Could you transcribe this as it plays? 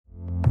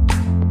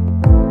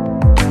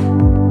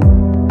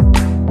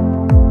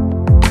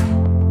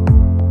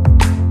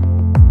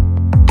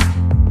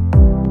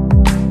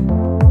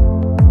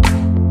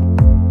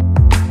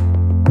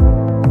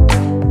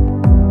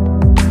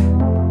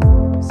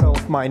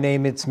my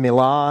name is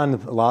Milan,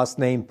 last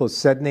name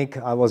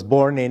Boznedik. I was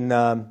born in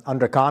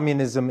under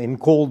communism in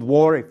Cold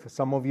War, if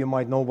some of you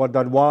might know what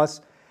that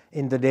was.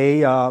 In the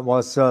day,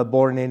 was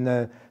born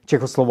in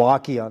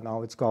Czechoslovakia,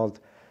 now it's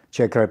called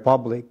Czech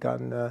Republic.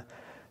 And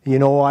you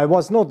know, I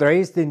was not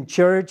raised in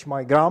church.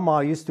 My grandma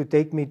used to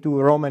take me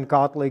to a Roman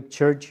Catholic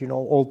church, you know,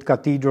 old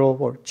cathedral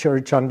or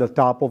church on the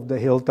top of the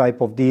hill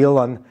type of deal.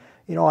 And,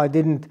 you know, I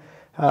didn't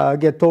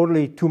get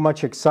totally too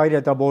much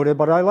excited about it,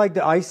 but I like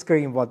the ice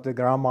cream what the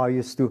grandma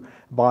used to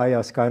buy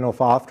us kind of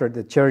after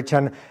the church.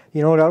 And,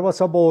 you know, that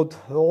was about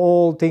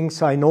all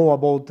things I know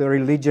about the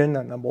religion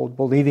and about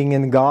believing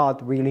in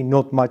God. Really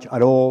not much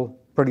at all,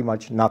 pretty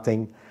much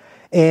nothing.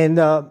 And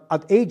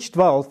at age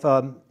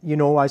 12, you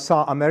know, I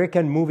saw an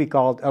American movie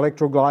called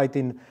Electroglide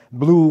in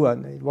Blue,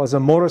 and it was a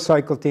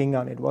motorcycle thing,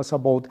 and it was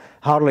about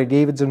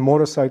Harley-Davidson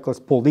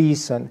motorcycles,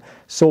 police, and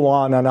so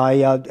on. And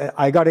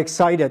I got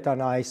excited,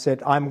 and I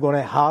said, I'm going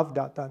to have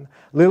that. And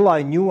little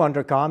I knew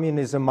under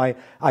communism,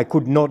 I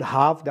could not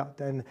have that.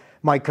 And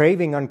my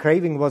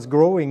craving was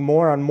growing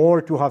more and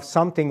more to have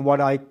something what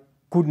I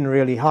couldn't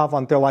really have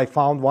until I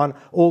found one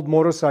old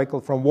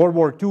motorcycle from World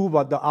War II,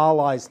 what the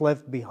Allies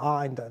left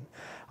behind. And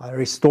I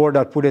restored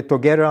that, put it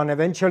together, and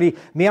eventually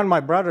me and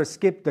my brother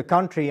skipped the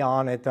country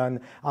on it,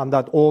 and on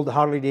that old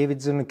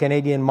Harley-Davidson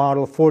Canadian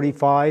Model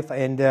 45,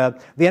 and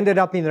we ended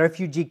up in a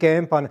refugee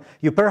camp. And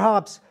you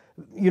perhaps,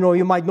 you know,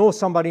 you might know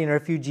somebody in a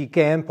refugee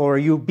camp, or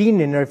you've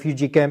been in a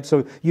refugee camp,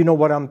 so you know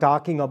what I'm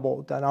talking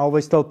about. And I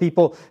always tell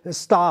people,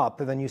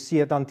 stop when you see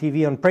it on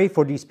TV and pray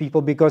for these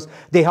people, because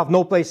they have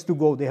no place to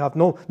go. They have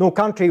no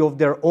country of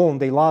their own.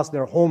 They lost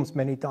their homes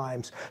many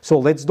times. So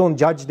let's don't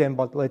judge them,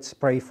 but let's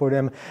pray for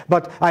them.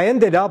 But I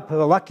ended up,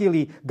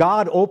 luckily,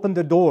 God opened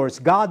the doors.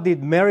 God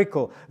did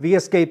miracle. We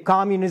escaped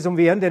communism.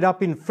 We ended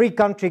up in free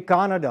country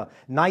Canada,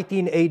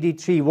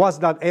 1983. Was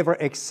that ever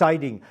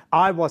exciting?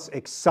 I was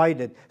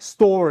excited.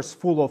 Stores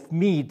full of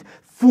meat,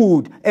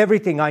 food,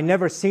 everything. I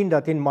never seen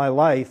that in my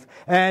life.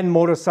 And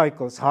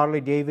motorcycles,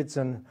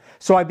 Harley-Davidson.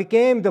 So I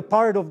became the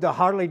part of the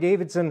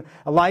Harley-Davidson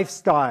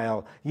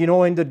lifestyle. You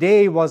know, in the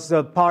day was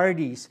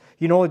parties.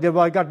 You know,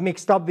 I got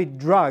mixed up with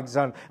drugs,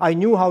 and I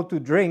knew how to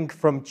drink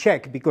from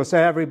Czech because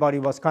everybody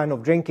was kind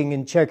of drinking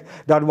in Czech.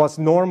 That was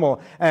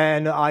normal.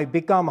 And I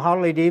become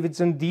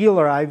Harley-Davidson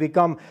dealer. I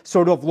become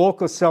sort of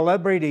local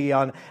celebrity,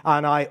 and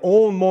I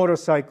own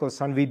motorcycles,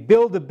 and we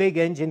build the big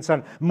engines,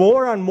 and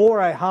more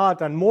I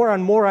had, and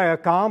more I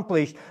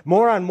accomplished,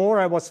 more and more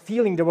I was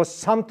feeling there was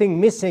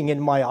something missing in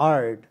my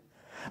heart.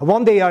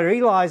 One day I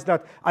realized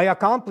that I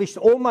accomplished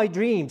all my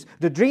dreams.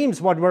 The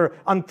dreams what were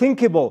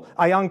unthinkable,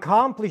 I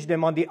accomplished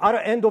them on the other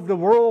end of the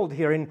world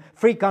here in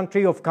free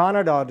country of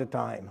Canada at the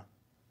time.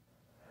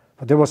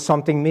 But there was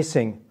something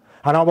missing.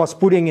 And I was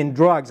putting in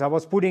drugs, I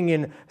was putting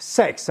in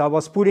sex, I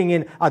was putting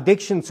in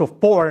addictions of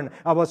porn,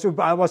 I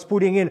was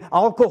putting in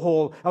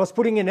alcohol, I was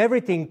putting in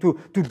everything to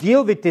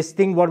deal with this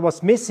thing what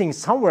was missing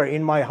somewhere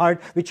in my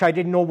heart, which I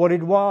didn't know what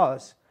it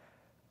was.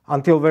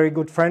 Until a very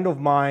good friend of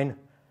mine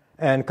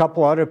and a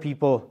couple other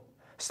people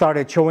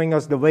started showing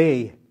us the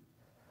way.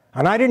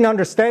 And I didn't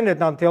understand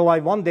it until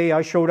one day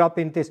I showed up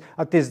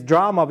at this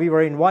drama we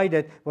were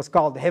invited. It was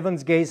called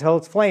Heaven's Gates,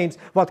 Hell's Flames,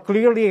 what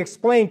clearly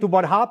explained to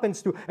what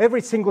happens to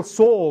every single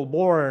soul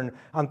born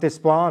on this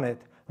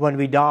planet when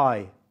we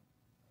die.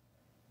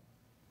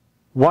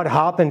 What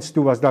happens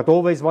to us? That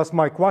always was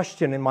my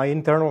question and my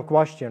internal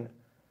question.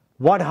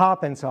 What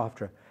happens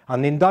after?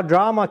 And in that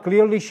drama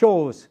clearly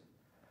shows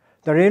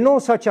there is no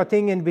such a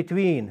thing in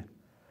between.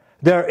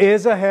 There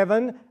is a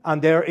heaven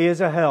and there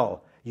is a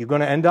hell. You're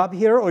going to end up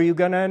here or you're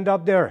going to end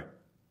up there.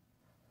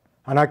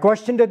 And I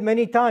questioned it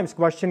many times.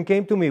 Question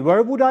came to me,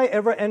 where would I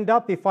ever end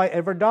up if I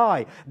ever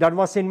die? That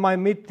was in my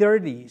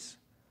mid-30s.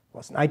 It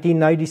was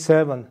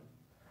 1997.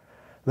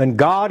 When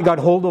God got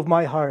hold of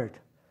my heart.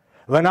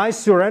 When I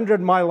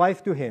surrendered my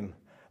life to Him.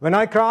 When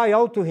I cry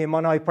out to Him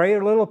and I pray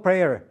a little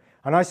prayer.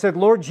 And I said,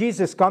 Lord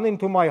Jesus, come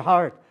into my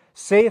heart.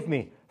 Save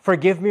me.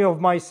 Forgive me of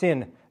my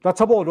sin.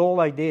 That's about all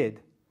I did.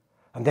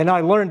 And then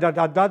I learned that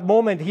at that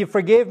moment He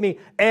forgave me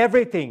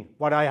everything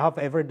what I have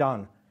ever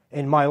done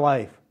in my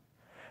life.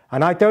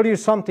 And I tell you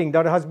something,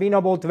 that has been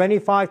about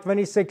 25,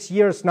 26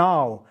 years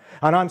now.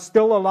 And I'm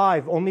still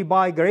alive, only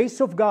by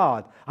grace of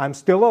God. I'm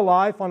still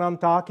alive and I'm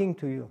talking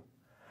to you.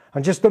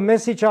 And just a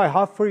message I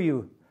have for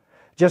you.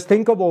 Just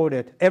think about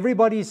it.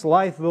 Everybody's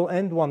life will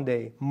end one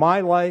day.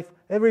 My life,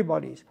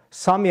 everybody's.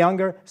 Some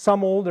younger,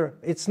 some older.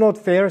 It's not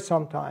fair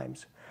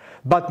sometimes.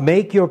 But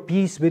make your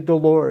peace with the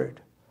Lord.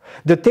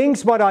 The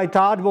things what I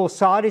thought will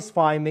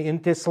satisfy me in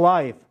this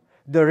life,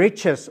 the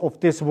riches of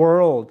this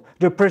world,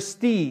 the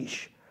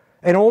prestige,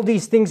 and all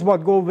these things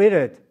what go with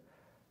it,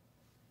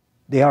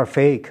 they are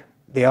fake.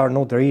 They are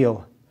not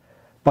real.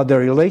 But the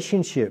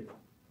relationship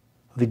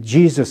with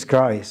Jesus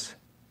Christ,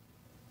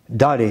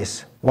 that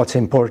is what's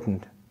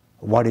important,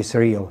 what is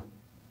real.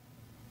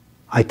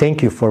 I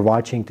thank you for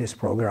watching this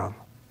program.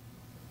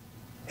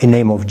 In the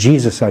name of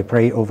Jesus, I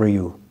pray over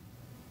you.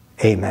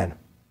 Amen.